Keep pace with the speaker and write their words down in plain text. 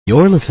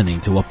You're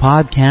listening to a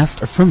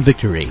podcast from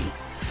Victory.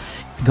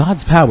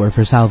 God's power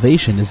for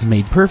salvation is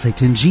made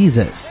perfect in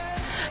Jesus.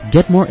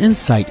 Get more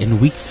insight in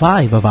week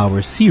 5 of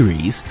our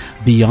series,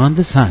 Beyond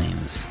the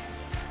Signs.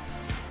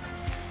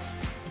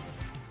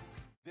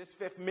 This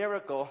fifth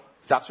miracle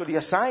is actually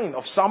a sign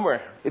of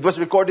summer. It was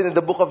recorded in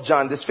the book of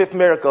John. This fifth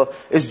miracle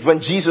is when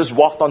Jesus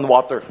walked on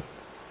water.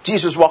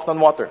 Jesus walked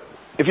on water.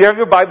 If you have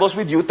your Bibles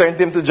with you, turn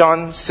them to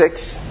John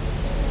 6.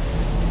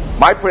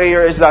 My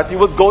prayer is that you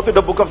will go to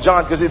the book of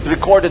John because it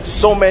recorded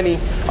so many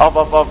of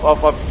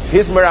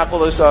His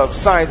miraculous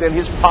signs and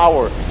His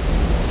power.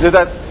 So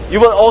that you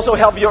will also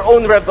have your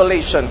own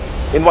revelation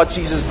in what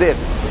Jesus did.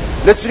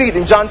 Let's read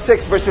in John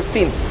 6 verse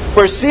 15.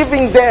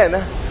 Perceiving then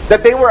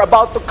that they were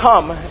about to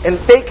come and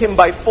take Him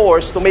by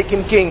force to make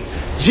Him king,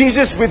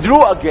 Jesus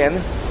withdrew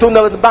again to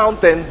the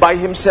mountain by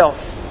Himself.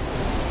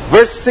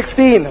 Verse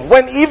 16.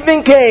 When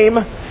evening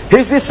came,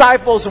 His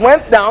disciples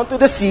went down to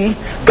the sea,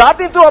 got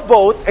into a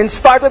boat, and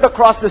started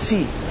across the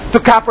sea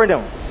to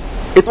Capernaum.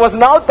 It was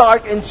now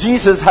dark, and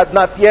Jesus had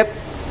not yet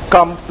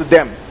come to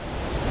them.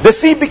 The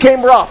sea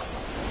became rough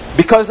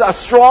because a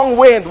strong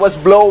wind was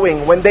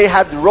blowing. When they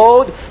had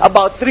rowed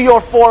about 3 or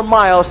 4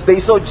 miles,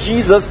 they saw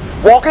Jesus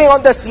walking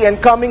on the sea and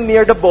coming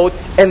near the boat,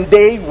 and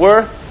they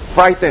were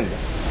frightened.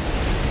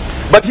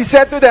 But He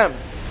said to them,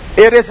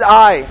 "It is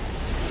I.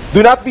 Do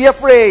not be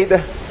afraid."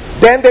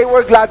 Then they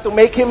were glad to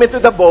make Him into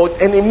the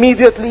boat, and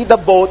immediately the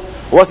boat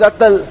was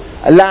at the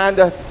land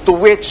to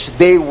which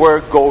they were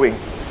going.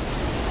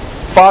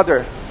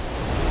 Father,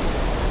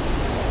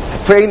 I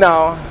pray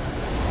now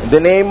in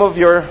the name of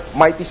Your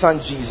mighty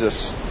Son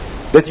Jesus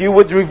that You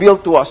would reveal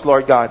to us,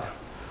 Lord God,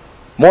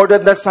 more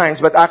than the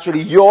signs, but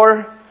actually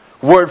Your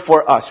word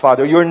for us,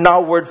 Father. Your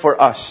now word for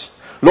us.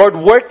 Lord,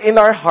 work in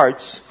our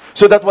hearts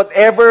so that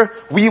whatever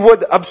we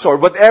would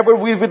absorb, whatever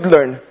we would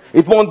learn,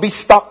 it won't be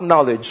stock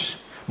knowledge,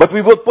 but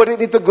we will put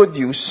it into good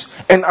use,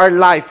 and our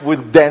life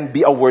will then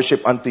be a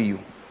worship unto You.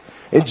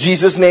 In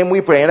Jesus' name we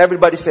pray. And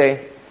everybody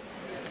say,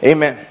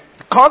 Amen.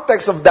 The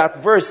context of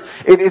that verse,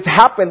 it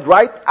happened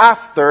right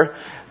after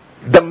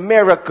the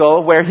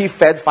miracle where He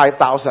fed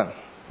 5,000.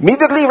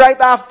 Immediately right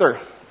after,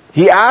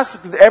 He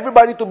asked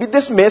everybody to be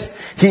dismissed.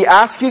 He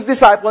asked His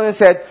disciples and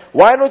said,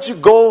 "Why don't you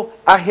go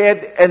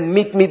ahead and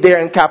meet me there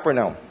in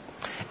Capernaum?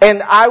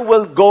 And I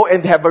will go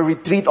and have a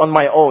retreat on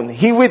my own."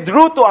 He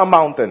withdrew to a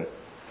mountain.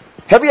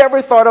 Have you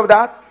ever thought of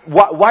that?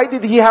 Why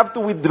did He have to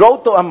withdraw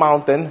to a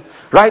mountain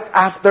right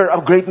after a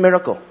great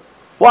miracle?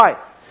 Why?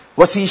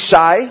 Was He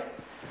shy?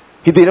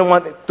 He didn't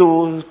want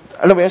to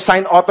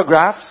sign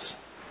autographs?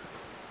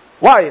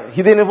 Why?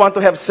 He didn't want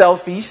to have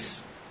selfies?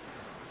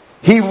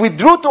 He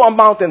withdrew to a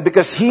mountain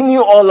because He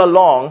knew all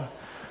along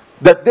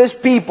that these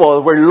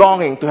people were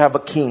longing to have a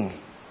king.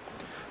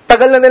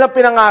 Tagal na nilang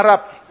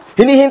pinangarap.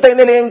 Hinihintay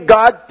nila yung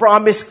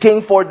God-promised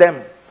king for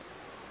them.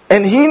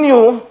 And He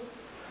knew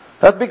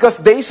that because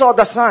they saw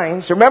the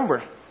signs,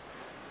 remember,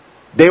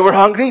 they were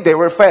hungry, they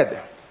were fed.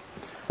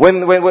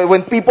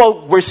 When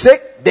people were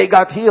sick, they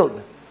got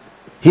healed.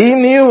 He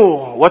knew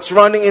what's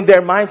running in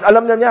their minds.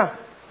 Alam na niya.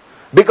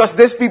 Because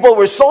these people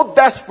were so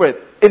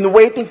desperate in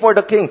waiting for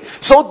the king.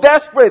 So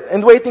desperate in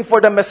waiting for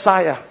the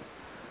Messiah.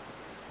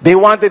 They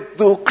wanted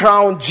to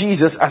crown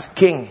Jesus as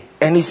king.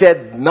 And He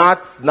said,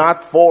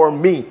 not for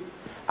me.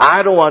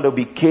 I don't want to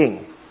be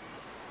king.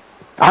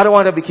 I don't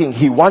want to be king.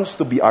 He wants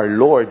to be our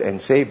Lord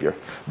and Savior,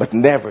 but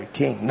never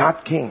king.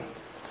 Not king.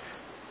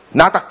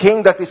 Not a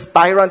king that is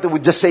tyrant who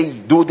would just say,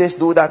 do this,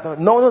 do that.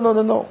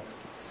 No.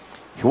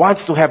 He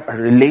wants to have a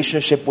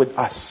relationship with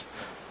us.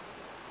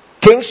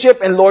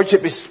 Kingship and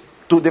lordship is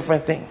 2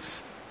 different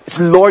things. It's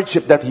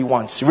lordship that He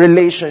wants.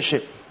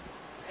 Relationship.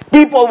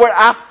 People were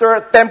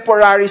after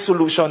temporary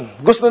solution.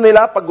 Gusto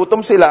nila, pag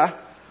gutom sila,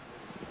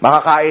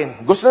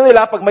 makakain. Gusto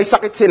nila, pag may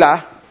sakit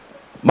sila,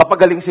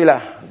 mapagaling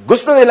sila.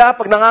 Gusto nila,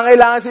 pag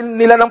nangangailangan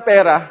nila ng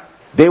pera,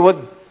 they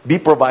would be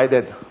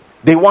provided.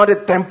 They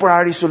wanted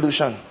temporary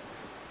solution.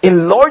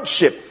 In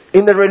lordship,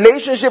 in the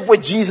relationship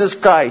with Jesus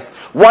Christ,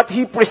 what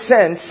He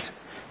presents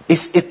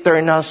is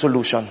eternal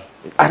solution.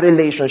 A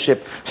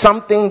relationship.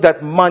 Something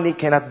that money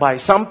cannot buy.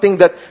 Something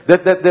that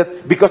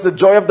because the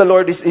joy of the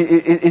Lord is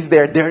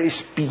there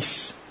is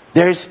peace.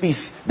 There is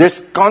peace.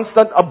 There's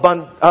constant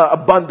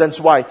abundance.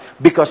 Why?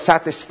 Because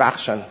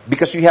satisfaction.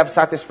 Because you have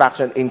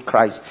satisfaction in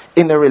Christ,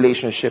 in a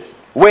relationship.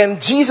 When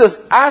Jesus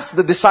asked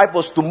the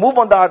disciples to move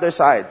on the other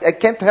side, I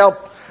can't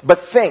help but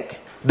think,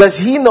 does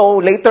He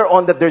know later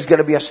on that there's going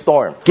to be a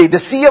storm? Okay, the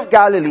Sea of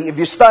Galilee, if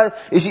you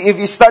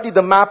study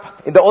the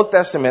map in the Old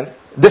Testament,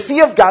 the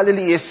Sea of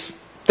Galilee is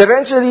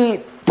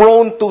torrentially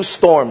prone to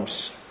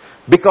storms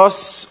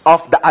because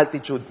of the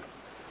altitude,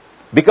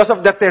 because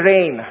of the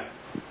terrain.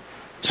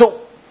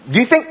 So, do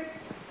you think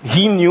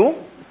He knew?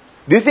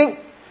 Do you think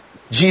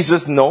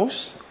Jesus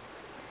knows?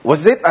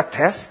 Was it a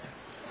test?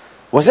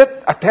 Was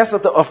it a test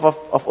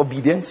of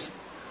obedience?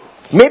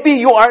 Maybe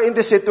you are in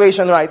this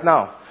situation right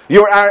now.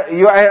 You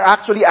are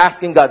actually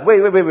asking God,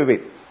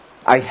 wait.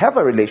 I have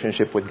a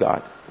relationship with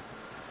God.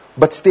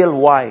 But still,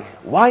 why?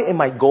 Why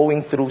am I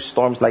going through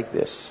storms like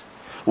this?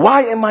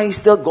 Why am I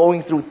still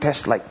going through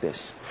tests like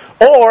this?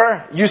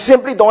 Or you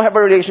simply don't have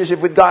a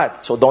relationship with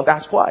God. So don't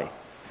ask why.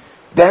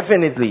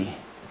 Definitely,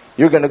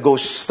 you're going to go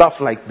stuff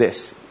like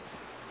this.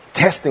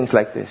 Testings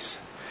like this.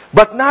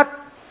 But not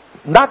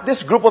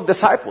this group of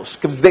disciples.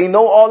 Because they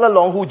know all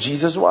along who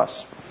Jesus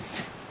was.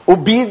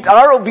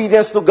 Our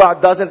obedience to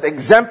God doesn't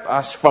exempt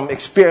us from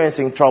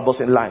experiencing troubles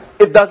in life.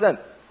 It doesn't.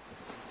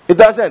 It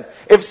doesn't.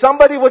 If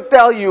somebody would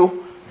tell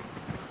you,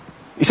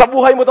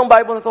 isabuhay mo tong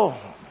Bible na to.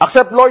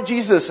 Accept Lord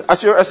Jesus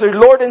as your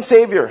Lord and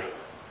Savior.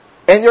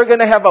 And you're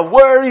gonna have a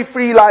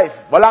worry-free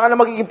life. Wala ka na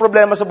magiging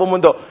problema sa buong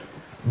mundo.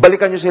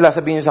 Balikan nyo sila,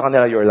 sabihin nyo sa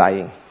kanila, you're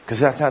lying. Because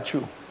that's not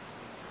true.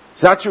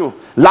 It's not true.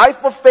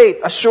 Life of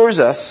faith assures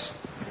us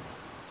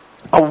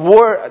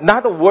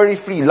not a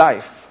worry-free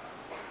life.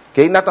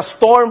 Okay? Not a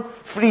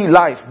storm-free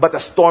life, but a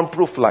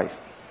storm-proof life.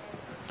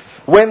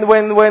 When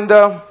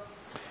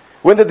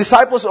the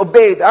disciples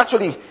obeyed,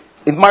 actually,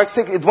 in Mark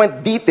 6, it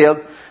went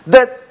detailed,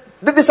 that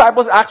the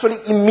disciples actually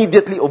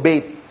immediately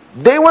obeyed.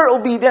 They were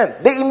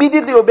obedient. They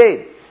immediately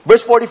obeyed.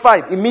 Verse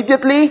 45,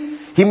 immediately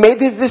he made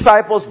his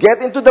disciples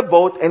get into the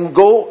boat and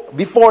go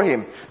before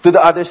him to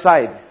the other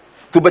side,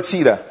 to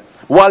Bethsaida,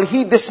 while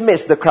he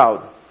dismissed the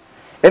crowd.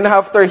 And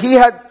after he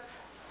had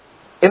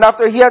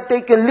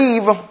taken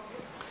leave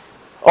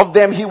of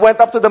them, he went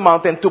up to the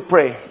mountain to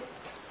pray.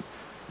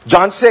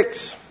 John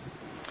 6.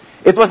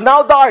 It was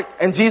now dark,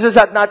 and Jesus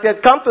had not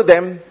yet come to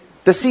them.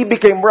 The sea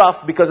became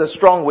rough because a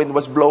strong wind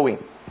was blowing.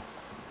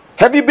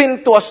 Have you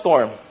been to a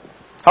storm?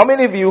 How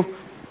many of you've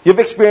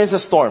experienced a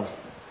storm?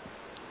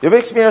 You've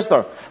experienced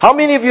a storm. How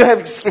many of you have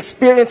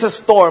experienced a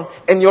storm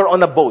and you're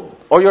on a boat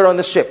or you're on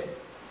a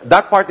ship?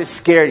 That part is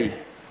scary.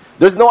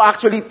 There's no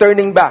actually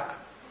turning back.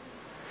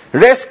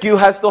 Rescue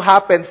has to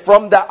happen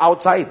from the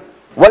outside.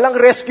 Walang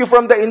rescue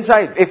from the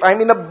inside. If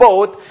I'm in a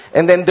boat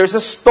and then there's a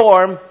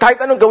storm, kahit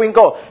anong gawin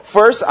ko,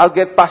 first, I'll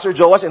get Pastor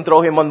Joas and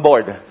throw him on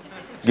board.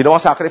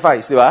 Ginawang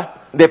sacrifice, di ba?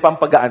 Hindi,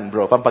 pampagaan,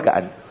 bro.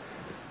 Pampagaan.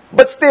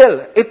 But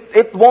still,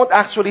 it won't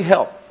actually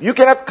help. You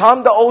cannot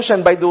calm the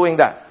ocean by doing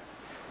that.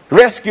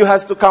 Rescue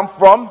has to come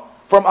from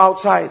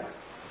outside.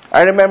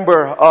 I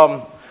remember,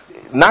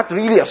 not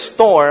really a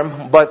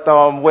storm, but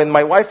when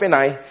my wife and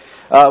I,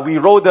 we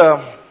rode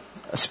a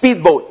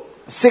speedboat,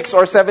 6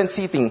 or 7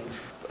 seating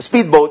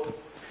speedboat.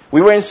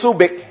 We were in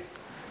Subic,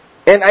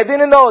 and I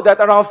didn't know that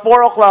around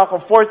 4 o'clock or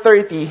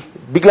 4:30,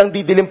 biglang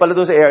didilim pala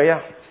doon sa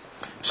area.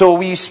 So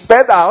we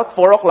sped out,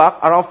 4 o'clock,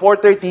 around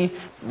 4:30,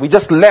 we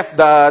just left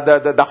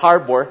the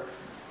harbor,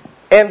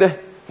 and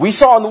we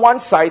saw on one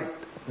side,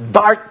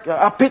 dark,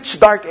 a pitch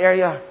dark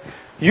area.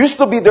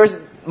 Used to be there's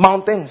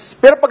mountains.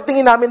 Pero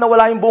pagtingin namin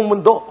nawala yung buong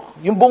bundok.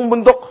 Yung buong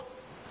bundok.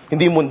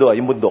 Hindi yung mundo,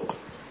 yung bundok.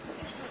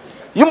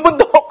 Yung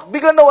bundok,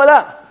 biglang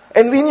nawala.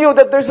 And we knew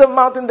that there's a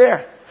mountain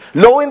there.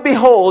 Lo and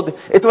behold,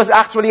 it was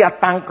actually a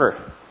tanker.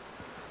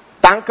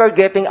 Tanker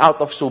getting out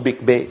of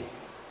Subic Bay.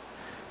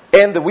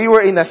 And we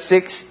were in a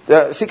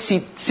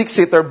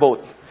six-seater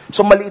boat.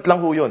 So maliit lang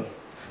ho yun.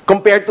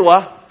 Compared to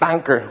a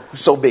tanker,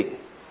 so big.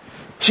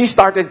 She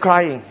started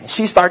crying.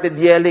 She started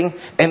yelling.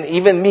 And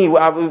even me,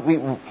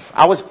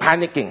 I was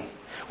panicking.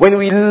 When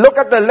we look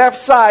at the left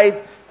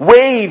side,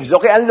 waves.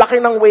 Okay, ang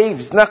laki ng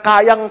waves na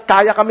kaya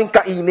kaming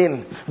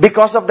kainin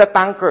because of the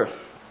tanker.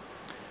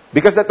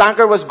 Because the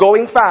tanker was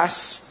going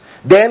fast.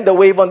 Then the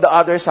wave on the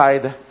other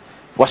side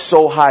was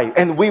so high.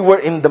 And we were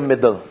in the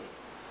middle.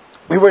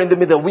 We were in the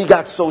middle. We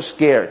got so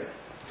scared.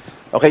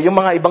 Okay, yung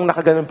mga ibang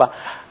nakaganon pa,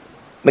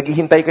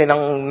 naghihintay kayo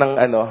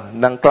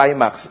ng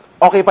climax.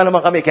 Okay pa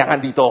naman kami, kaya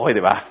nandito ako,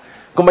 di ba?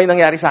 Kung may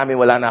nangyari sa amin,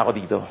 wala na ako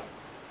dito.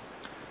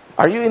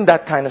 Are you in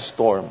that kind of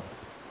storm?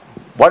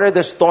 What are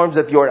the storms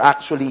that you're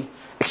actually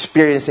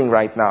experiencing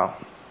right now?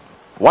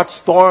 What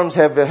storms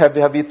have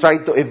you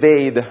tried to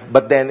evade,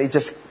 but then it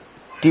just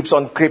keeps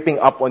on creeping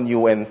up on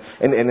you and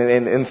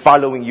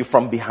following you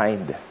from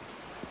behind?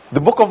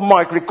 The book of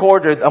Mark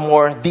recorded a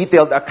more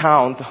detailed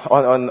account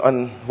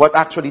on what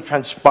actually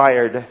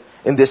transpired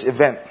in this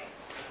event.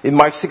 In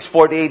Mark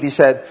 6:48, he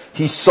said,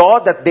 he saw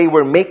that they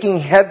were making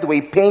headway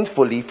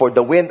painfully for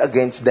the wind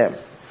against them.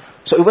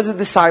 So it was the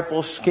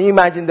disciples. Can you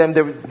imagine them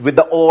with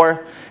the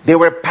oar? They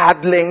were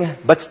paddling,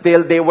 but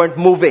still they weren't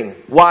moving.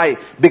 Why?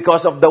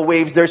 Because of the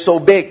waves, they're so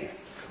big.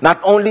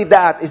 Not only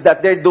that, is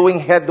that they're doing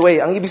headway.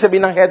 Ang ibig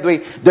sabihin ng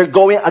headway, they're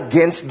going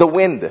against the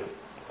wind.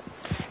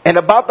 And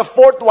about the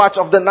 4th watch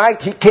of the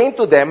night, he came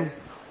to them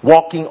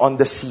walking on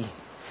the sea.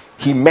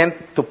 He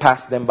meant to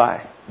pass them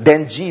by.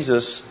 Then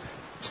Jesus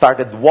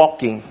started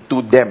walking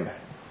to them.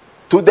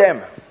 To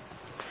them.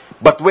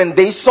 But when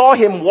they saw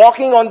him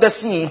walking on the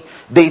sea,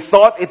 they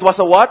thought it was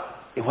a what?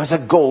 It was a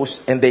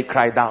ghost, and they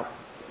cried out.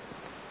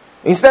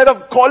 Instead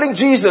of calling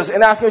Jesus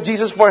and asking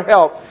Jesus for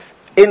help,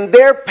 in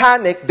their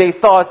panic, they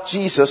thought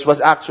Jesus was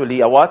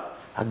actually a what?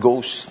 A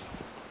ghost.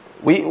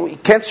 We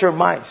can't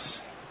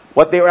surmise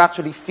what they were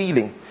actually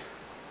feeling.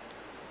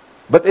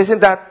 But isn't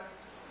that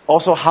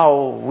also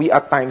how we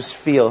at times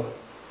feel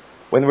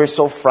when we're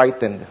so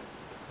frightened?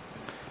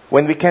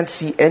 When we can't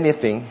see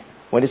anything,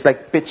 when it's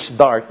like pitch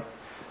dark,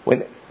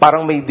 when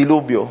parang may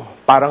dilubyo,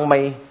 parang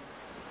may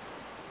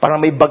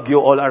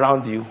bagyo all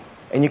around you,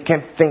 and you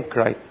can't think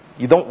right.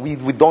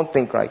 We don't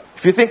think right.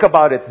 If you think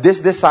about it, these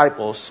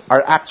disciples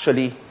are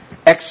actually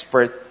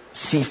expert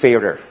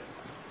seafarer.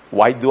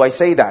 Why do I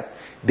say that?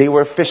 They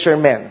were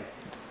fishermen.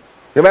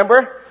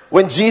 Remember?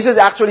 When Jesus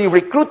actually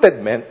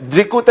recruited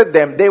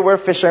them, they were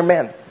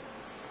fishermen.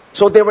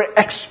 So they were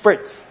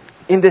experts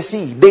in the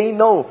sea. They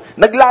know.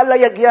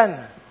 Naglalayag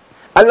yan.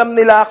 Alam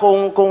nila.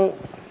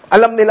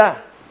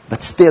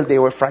 But still they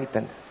were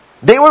frightened.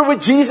 They were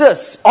with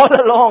Jesus all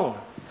along.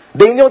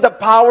 They knew the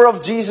power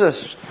of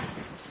Jesus.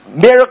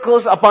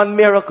 Miracles upon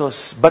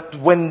miracles. But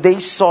when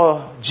they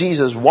saw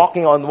Jesus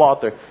walking on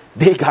water,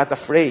 they got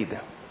afraid.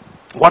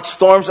 What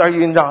storms are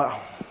you in now?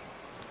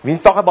 When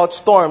you talk about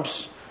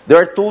storms, there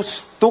are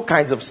two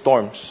kinds of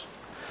storms.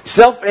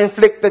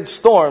 Self-inflicted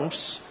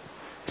storms.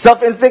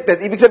 Self-inflicted,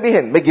 ibig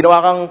sabihin, may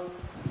ginawa kang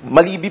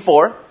mali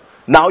before,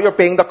 now you're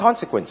paying the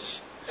consequence.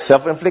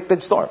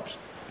 Self-inflicted storms.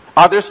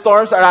 Other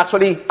storms are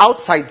actually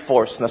outside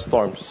force na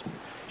storms.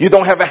 You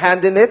don't have a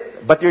hand in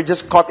it, but you're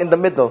just caught in the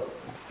middle.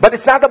 But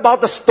it's not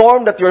about the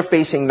storm that you're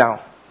facing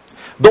now.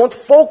 Don't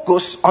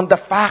focus on the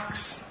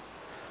facts.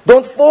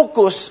 Don't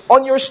focus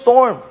on your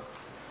storm.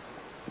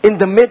 In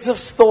the midst of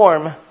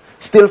storm,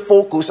 still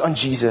focus on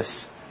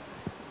Jesus.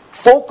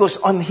 Focus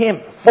on Him.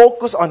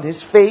 Focus on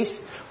His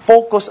face.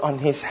 Focus on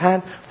His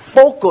hand.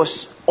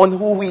 Focus on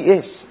who He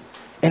is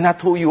and not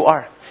who you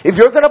are. If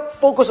you're going to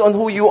focus on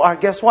who you are,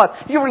 guess what?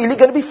 You're really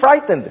going to be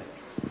frightened.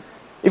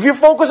 If you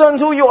focus on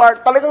who you are,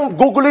 talagang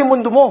gugulo yung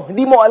mundo mo.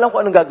 Hindi mo alam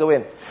kung anong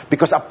gagawin.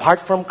 Because apart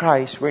from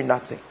Christ, we're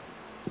nothing.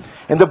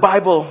 And the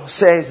Bible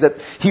says that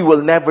He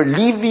will never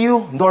leave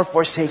you nor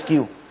forsake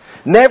you.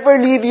 Never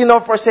leave you nor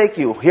forsake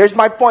you. Here's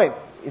my point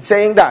in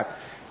saying that.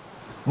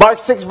 Mark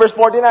 6 verse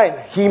 49,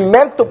 He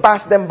meant to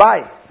pass them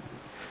by.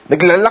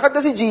 Naglalakad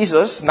na si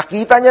Jesus,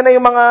 nakita niya na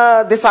yung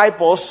mga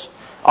disciples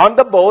on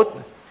the boat.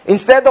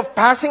 Instead of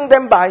passing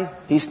them by,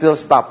 He still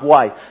stopped.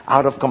 Why?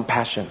 Out of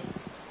compassion.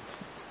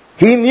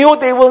 He knew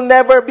they will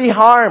never be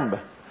harmed,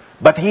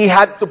 but He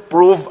had to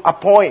prove a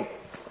point.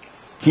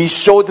 He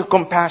showed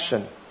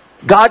compassion.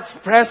 God's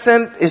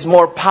presence is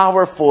more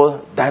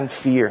powerful than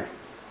fear.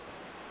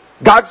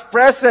 God's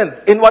presence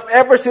in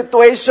whatever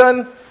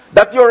situation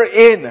that you're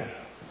in.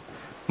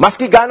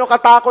 Maski gaano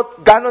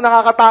katakot, gaano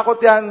nakakatakot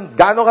yan,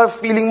 gaano ka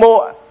feeling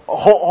mo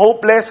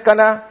hopeless ka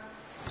na,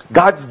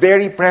 God's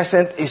very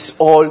presence is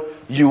all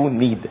you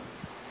need.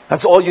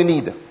 That's all you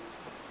need.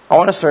 I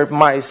want to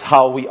surmise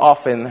how we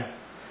often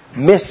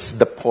miss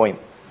the point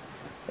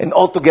and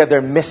altogether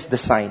miss the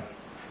sign.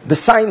 The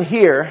sign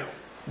here,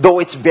 though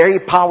it's very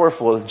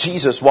powerful,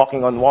 Jesus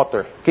walking on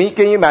water. Can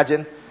you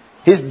imagine?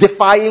 He's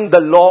defying the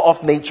law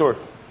of nature.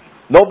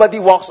 Nobody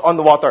walks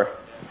on water.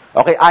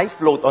 Okay, I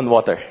float on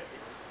water.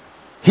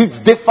 He's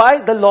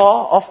defied the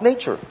law of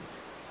nature.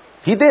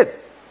 He did.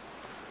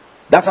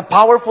 That's a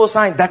powerful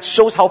sign. That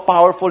shows how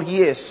powerful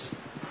He is.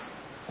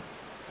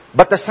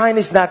 But the sign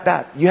is not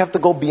that. You have to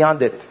go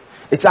beyond it.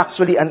 It's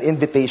actually an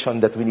invitation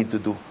that we need to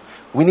do.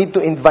 We need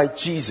to invite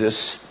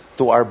Jesus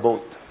to our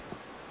boat.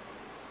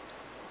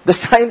 The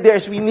sign there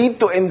is we need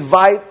to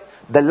invite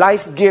the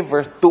life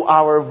giver to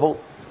our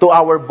boat, to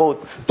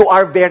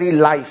our very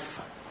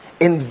life.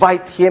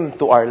 Invite Him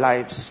to our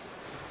lives.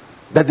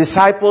 The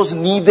disciples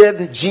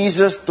needed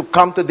Jesus to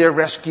come to their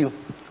rescue.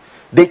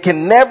 They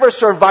can never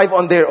survive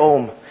on their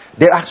own.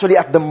 They're actually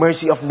at the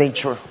mercy of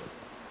nature.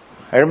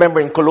 I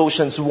remember in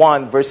Colossians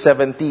 1 verse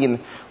 17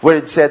 where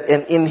it said,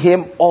 and in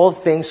Him all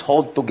things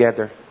hold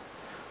together.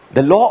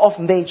 The law of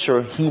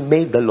nature, He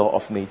made the law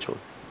of nature.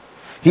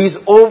 He's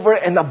over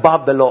and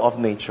above the law of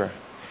nature.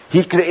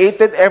 He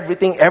created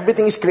everything.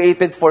 Everything is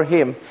created for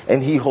Him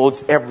and He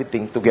holds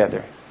everything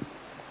together.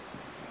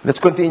 Let's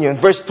continue. In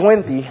verse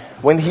 20,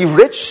 when he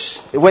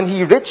reached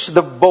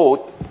the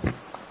boat,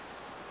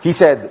 He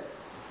said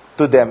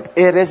to them,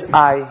 it is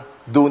I,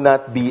 do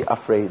not be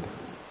afraid.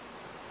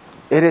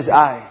 It is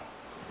I,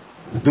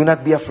 do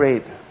not be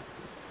afraid.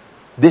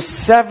 This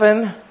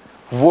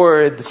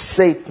 7-word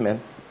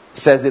statement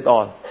says it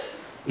all.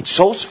 It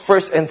shows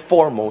first and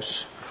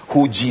foremost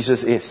who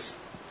Jesus is.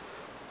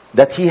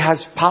 That He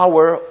has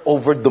power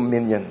over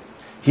dominion.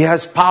 He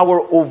has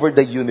power over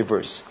the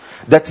universe.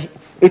 That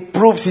it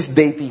proves His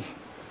deity.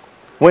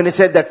 When it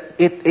said that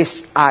it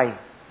is I.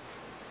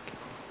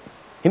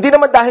 Hindi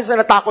naman dahil sa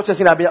natakot sa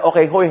sinabi niya,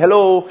 okay, hoy,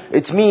 hello,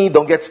 it's me,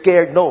 don't get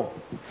scared. No.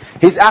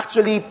 He's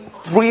actually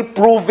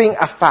proving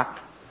a fact.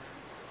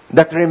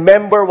 That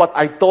remember what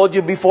I told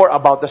you before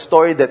about the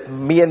story that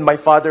me and my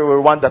Father were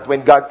one, that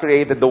when God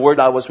created the world,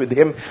 I was with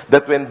Him,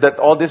 that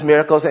all these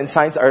miracles and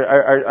signs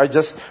are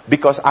just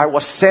because I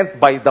was sent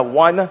by the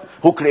one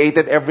who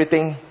created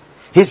everything.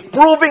 He's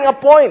proving a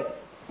point.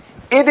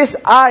 It is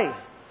I.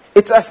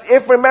 It's as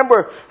if,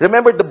 remember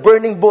the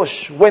burning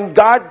bush. When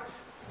God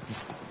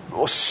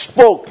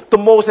spoke to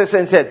Moses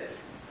and said,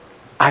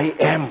 I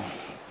am.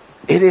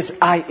 It is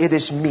I, it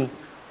is me.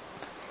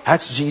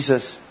 That's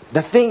Jesus.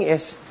 The thing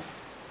is,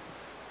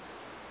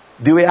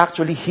 do we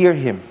actually hear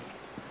Him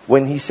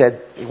when He says,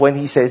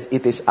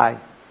 it is I?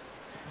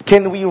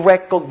 Can we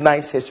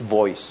recognize His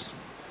voice?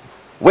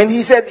 When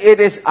He said, it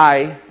is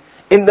I,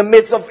 in the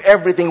midst of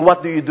everything,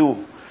 what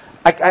do?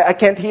 I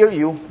can't hear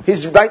you.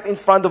 He's right in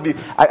front of you.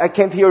 I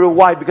can't hear you.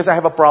 Why? Because I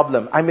have a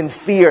problem. I'm in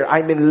fear.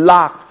 I'm in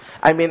lack.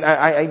 My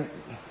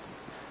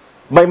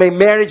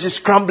marriage is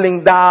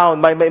crumbling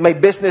down. My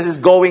business is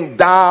going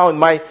down.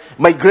 My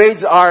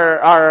grades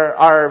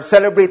are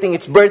celebrating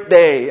its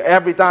birthday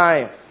every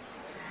time.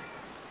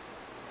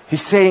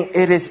 He's saying,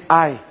 it is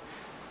I.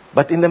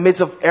 But in the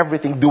midst of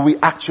everything, do we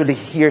actually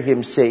hear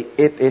Him say,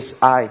 it is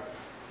I?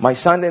 My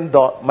son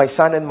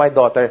and my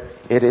daughter,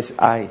 it is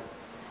I.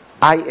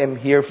 I am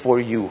here for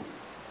you.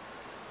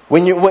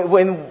 When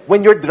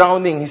you're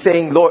drowning, He's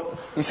saying, Lord,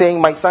 He's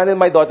saying, my son and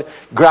my daughter,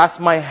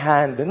 grasp my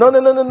hand.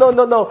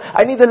 No.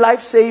 I need a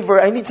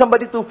lifesaver. I need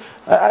somebody to,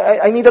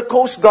 I need a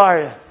coast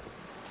guard.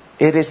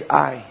 It is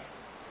I.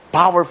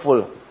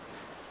 Powerful.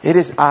 It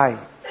is I.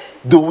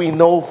 Do we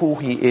know who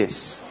He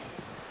is?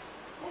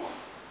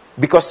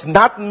 Because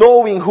not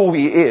knowing who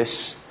He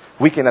is,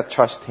 we cannot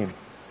trust Him.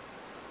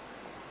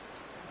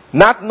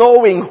 Not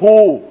knowing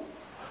who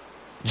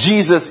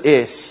Jesus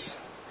is,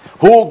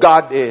 who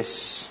God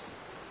is,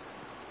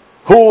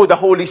 who the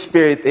Holy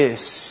Spirit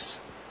is,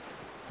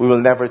 we will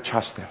never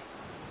trust Him.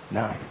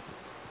 No,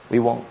 we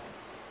won't.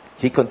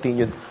 He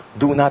continued,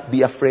 do not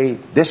be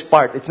afraid. This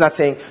part, it's not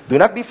saying, do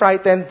not be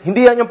frightened.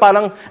 Hindi yan yung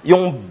parang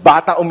yung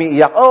bata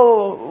umiiyak.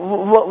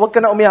 Oh, wag ka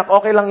na umiyak.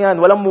 Okay lang yan.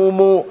 Walang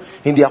mumu.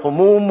 Hindi ako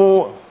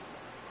mumu.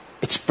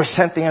 It's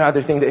presenting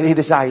another thing. It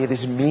is I, it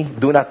is me.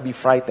 Do not be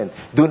frightened.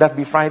 Do not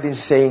be frightened,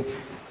 saying,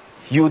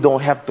 you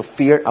don't have to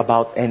fear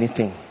about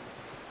anything.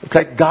 It's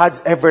like God's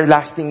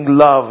everlasting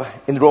love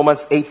in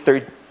Romans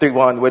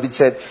 8:31, where it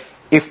said,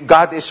 if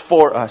God is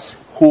for us,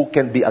 who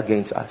can be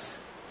against us?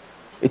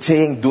 It's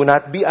saying, do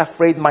not be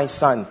afraid, my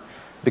son,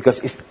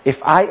 because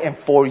if I am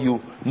for you,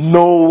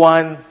 no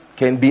one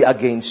can be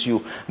against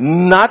you.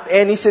 Not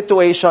any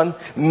situation,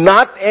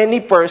 not any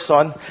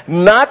person,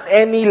 not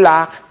any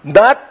lack,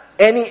 not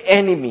any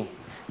enemy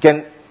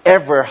can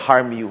ever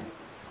harm you.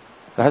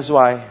 That's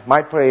why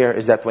my prayer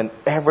is that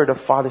whenever the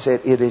Father said,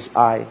 it is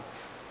I,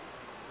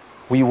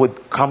 we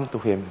would come to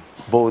Him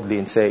boldly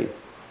and say,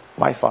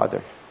 my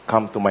Father,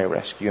 come to my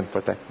rescue and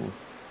protect me.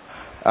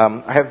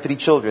 I have 3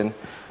 children,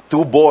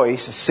 2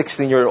 boys, a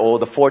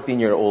 16-year-old, a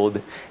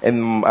 14-year-old,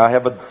 and I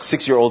have a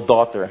 6-year-old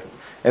daughter.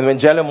 And when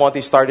Jello Monte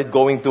started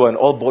going to an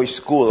all-boys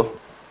school,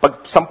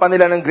 pag sampa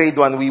nila ng grade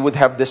 1, we would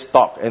have this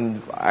talk.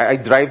 And I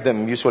drive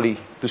them usually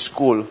to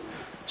school.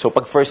 So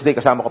pag first day,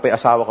 kasama ko pa yung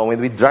asawa ko,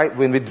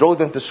 when we drove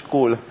them to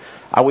school,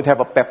 I would have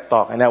a pep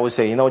talk. And I would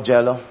say,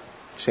 Jello,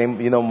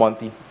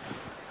 Monty,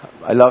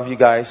 I love you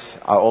guys.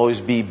 I'll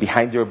always be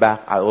behind your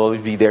back. I'll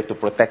always be there to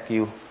protect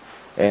you.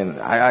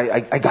 And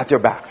I got your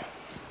back.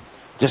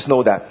 Just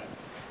know that.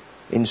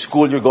 In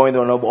school, you're going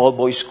to an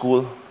all-boys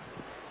school.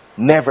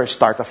 Never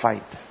start a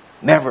fight.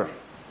 Never.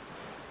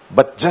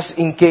 But just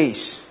in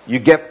case you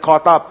get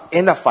caught up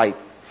in a fight,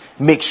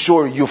 make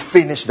sure you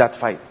finish that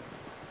fight.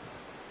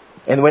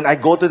 And when I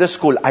go to the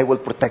school, I will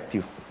protect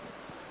you.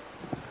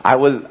 I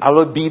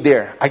will be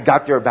there. I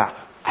got your back.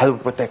 I will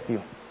protect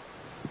you.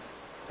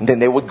 And then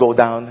they would go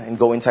down and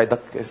go inside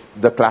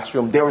the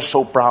classroom. They were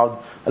so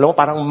proud. Alam mo,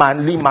 parang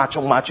manly,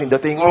 machong-macho yung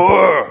dating.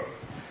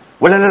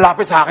 Wala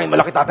lalapit sa akin,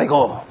 malaki tatay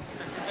ko.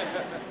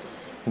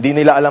 Hindi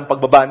nila alam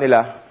pagbaba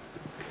nila.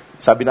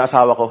 Sabi ng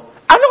asawa ko,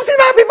 anong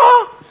sinabi mo?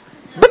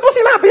 Ba't mo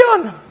sinabi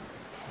yun?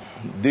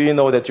 Do you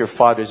know that your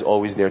Father is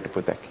always there to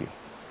protect you?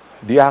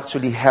 Do you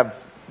actually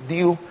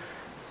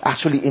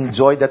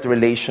enjoy that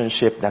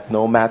relationship that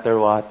no matter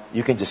what,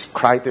 you can just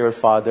cry to your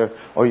Father,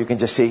 or you can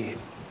just say,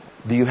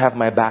 do you have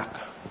my back?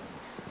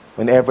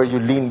 Whenever you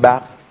lean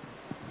back,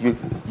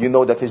 you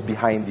know that He's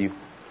behind you.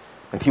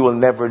 That He will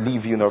never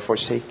leave you nor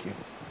forsake you.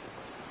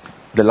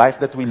 The life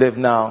that we live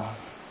now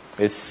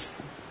it's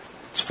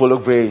full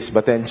of grace,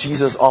 but then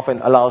Jesus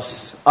often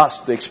allows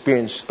us to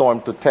experience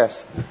storm to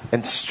test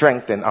and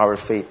strengthen our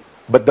faith.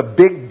 But the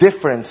big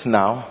difference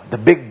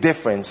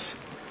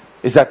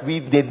is that we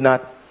did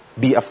not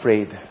be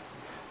afraid.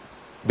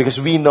 Because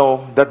we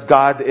know that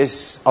God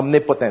is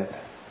omnipotent.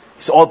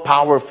 He's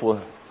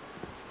all-powerful.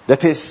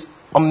 That He's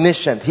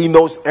omniscient. He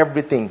knows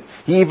everything.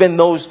 He even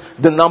knows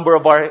the number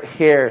of our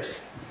hairs.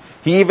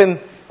 He even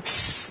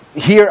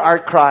hears our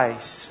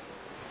cries.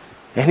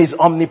 And He's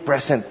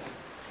omnipresent.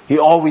 He'll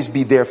always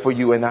be there for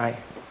you and I.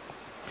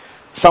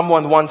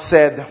 Someone once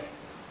said,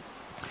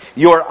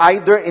 you are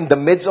either in the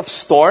midst of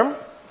storm,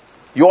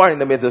 you are in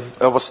the middle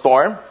of a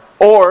storm,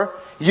 or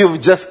you've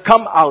just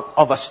come out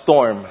of a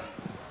storm,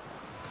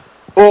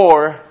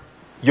 or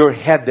you're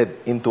headed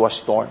into a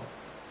storm.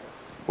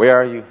 Where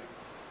are you?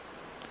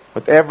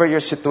 Whatever your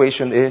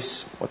situation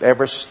is,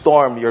 whatever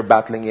storm you're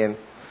battling in,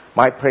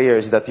 my prayer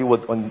is that you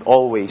would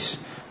always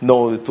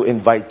know to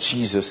invite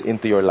Jesus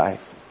into your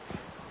life.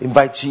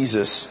 Invite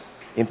Jesus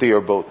into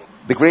your boat.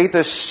 The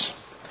greatest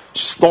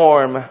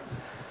storm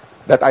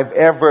that I've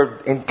ever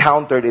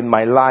encountered in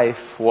my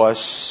life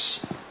was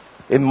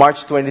in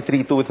March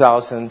 23,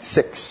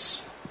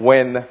 2006,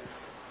 when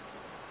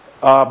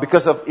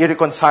because of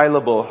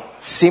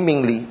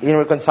seemingly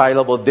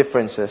irreconcilable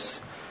differences,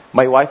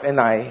 my wife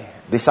and I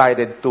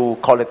decided to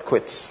call it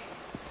quits.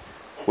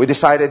 We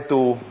decided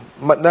to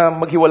na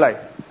maghiwalay.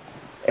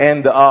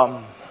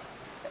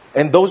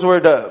 And those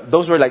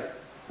were like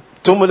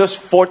tumultuous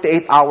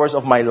 48 hours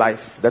of my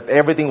life that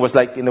everything was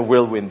like in a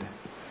whirlwind.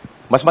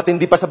 Mas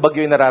matindi pa sa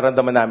bagyo yung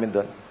nararamdaman namin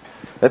doon.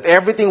 That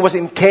everything was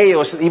in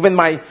chaos. Even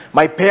my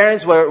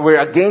parents were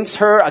against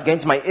her,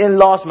 against my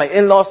in-laws. My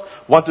in-laws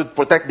want to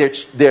protect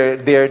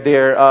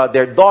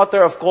their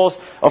daughter, of course.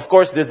 Of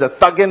course, there's the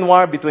tug and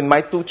war between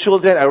my two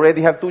children. I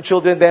already have two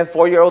children then,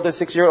 4-year-old and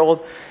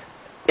 6-year-old.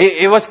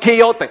 It was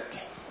chaotic.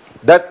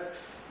 That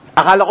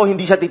akala ko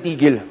hindi siya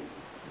titigil.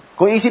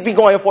 Kung isipin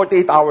ko ngayon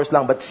 48 hours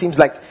lang, but it seems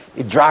like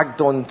it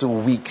dragged on to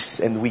weeks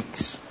and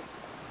weeks.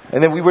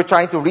 And then we were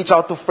trying to reach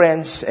out to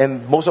friends,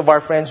 and most of our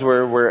friends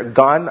were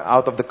gone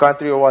out of the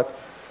country or what.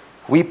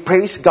 We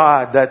praise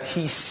God that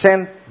He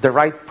sent the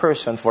right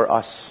person for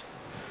us.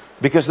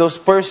 Because those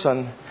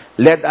person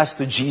led us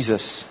to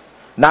Jesus.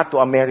 Not to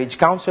a marriage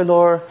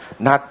counselor,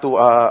 not to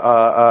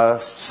a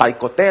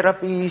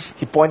psychotherapist.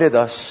 He pointed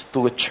us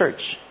to a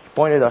church. He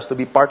pointed us to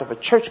be part of a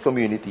church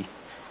community.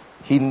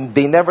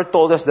 They never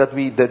told us that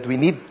we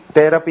need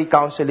therapy,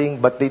 counseling,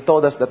 but they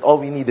told us that all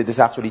we needed is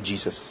actually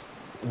Jesus.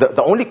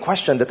 The only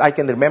question that I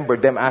can remember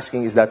them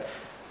asking is that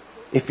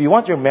if you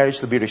want your marriage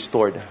to be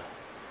restored,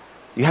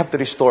 you have to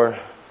restore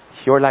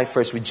your life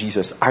first with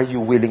Jesus. Are you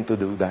willing to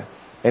do that?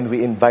 And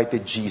we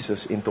invited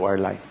Jesus into our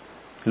life.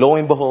 Lo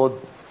and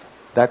behold,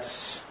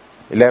 that's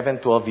 11,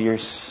 12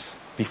 years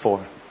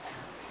before.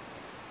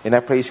 And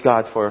I praise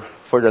God for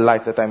the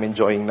life that I'm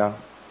enjoying now.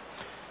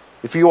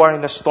 If you are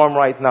in a storm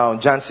right now,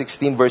 John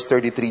 16 verse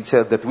 33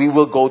 said that we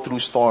will go through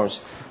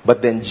storms,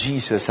 but then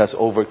Jesus has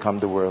overcome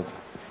the world.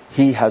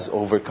 He has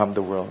overcome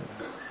the world.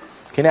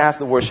 Can I ask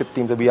the worship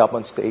team to be up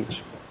on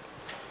stage?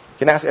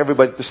 Can I ask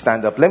everybody to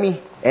stand up? Let me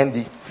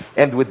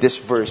end with this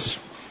verse.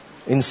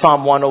 In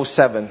Psalm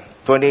 107,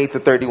 28 to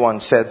 31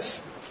 says,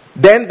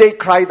 Then they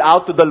cried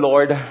out to the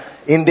Lord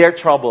in their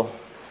trouble,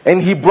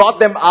 and He brought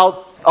them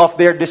out of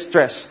their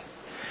distress.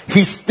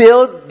 He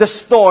stilled the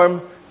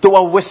storm to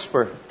a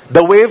whisper.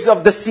 The waves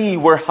of the sea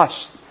were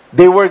hushed.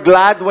 They were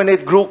glad when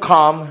it grew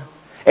calm,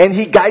 and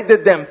He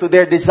guided them to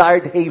their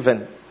desired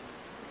haven.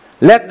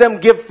 Let them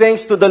give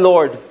thanks to the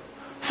Lord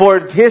for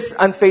His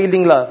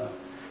unfailing love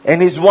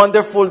and His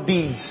wonderful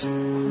deeds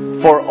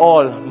for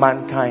all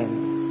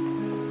mankind.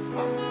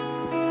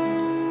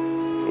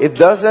 It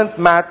doesn't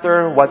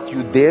matter what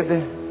you did.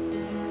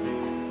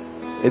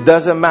 It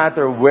doesn't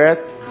matter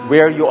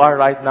where you are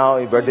right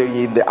now, whether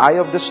you're in the eye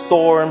of the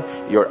storm,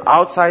 you're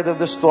outside of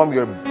the storm,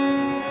 you're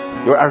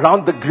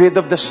around the grid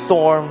of the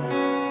storm.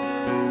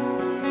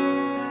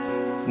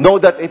 Know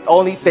that it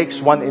only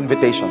takes one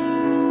invitation.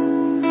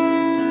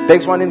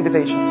 Takes one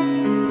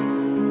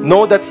invitation.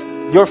 Know that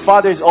your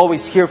Father is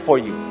always here for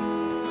you.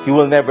 He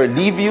will never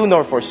leave you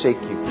nor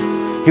forsake you.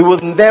 He will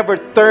never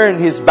turn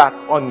His back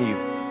on you.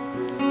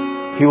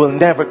 He will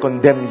never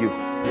condemn you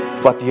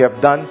for what you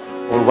have done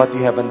or what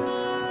you haven't,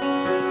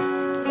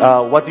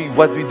 what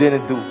we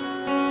didn't do.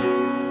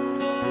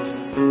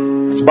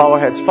 Let's bow our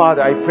heads.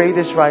 Father, I pray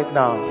this right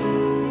now.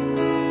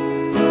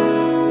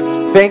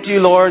 Thank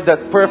you, Lord,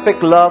 that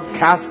perfect love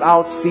casts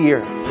out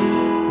fear.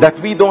 That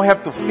we don't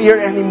have to fear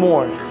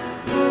anymore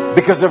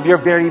because of your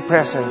very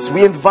presence.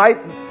 We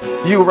invite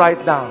you right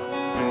now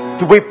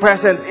to be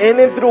present in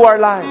and through our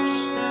lives.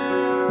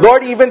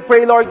 Lord, even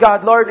pray, Lord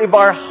God, Lord, if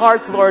our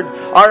hearts, Lord,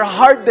 are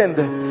hardened,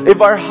 if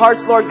our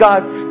hearts, Lord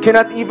God,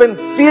 cannot even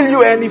feel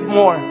you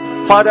anymore,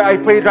 Father, I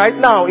pray right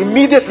now,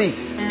 immediately,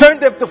 turn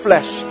them to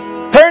flesh.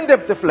 Turn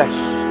them to flesh.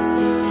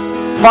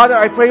 Father,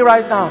 I pray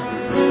right now,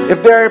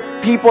 if there are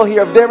people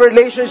here, if there are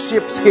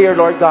relationships here,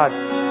 Lord God,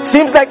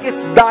 seems like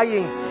it's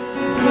dying.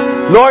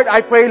 Lord,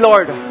 I pray,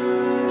 Lord,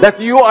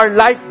 that you are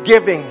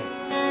life-giving.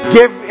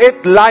 Give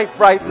it life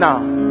right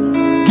now.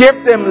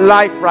 Give them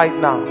life right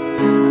now.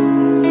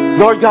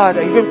 Lord God,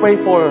 I even pray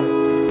for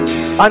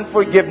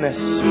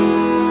unforgiveness.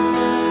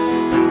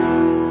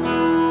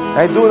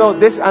 I do know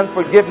this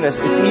unforgiveness,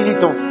 it's easy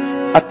to,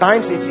 at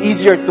times it's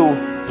easier to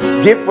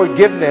give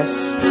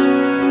forgiveness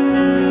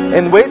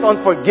and wait on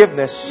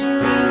forgiveness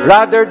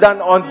rather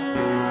than on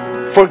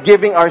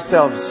forgiving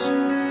ourselves.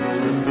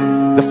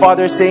 The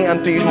Father is saying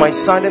unto you, my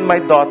son and my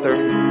daughter,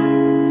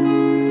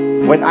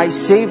 when I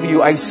save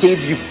you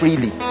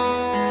freely.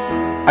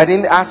 I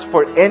didn't ask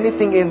for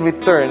anything in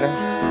return,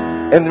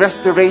 and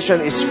restoration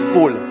is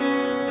full.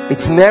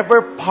 It's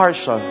never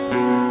partial.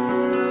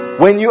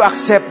 When you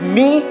accept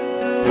me,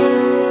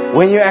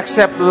 when you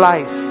accept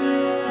life,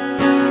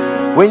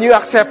 when you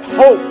accept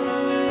hope,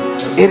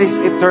 it is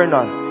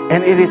eternal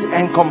and it is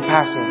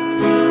encompassing.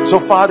 So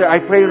Father, I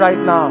pray right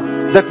now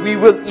that we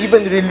will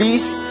even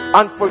release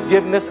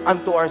unforgiveness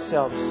unto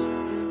ourselves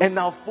and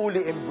now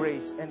fully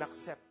embrace and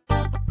accept.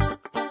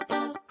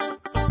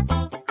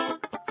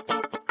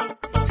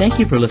 Thank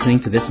you for listening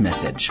to this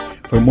message.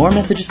 For more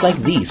messages like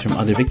these from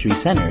other Victory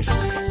Centers,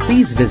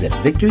 please visit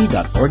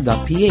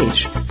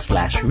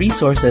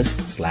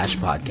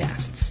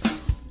victory.org.ph/resources/podcasts.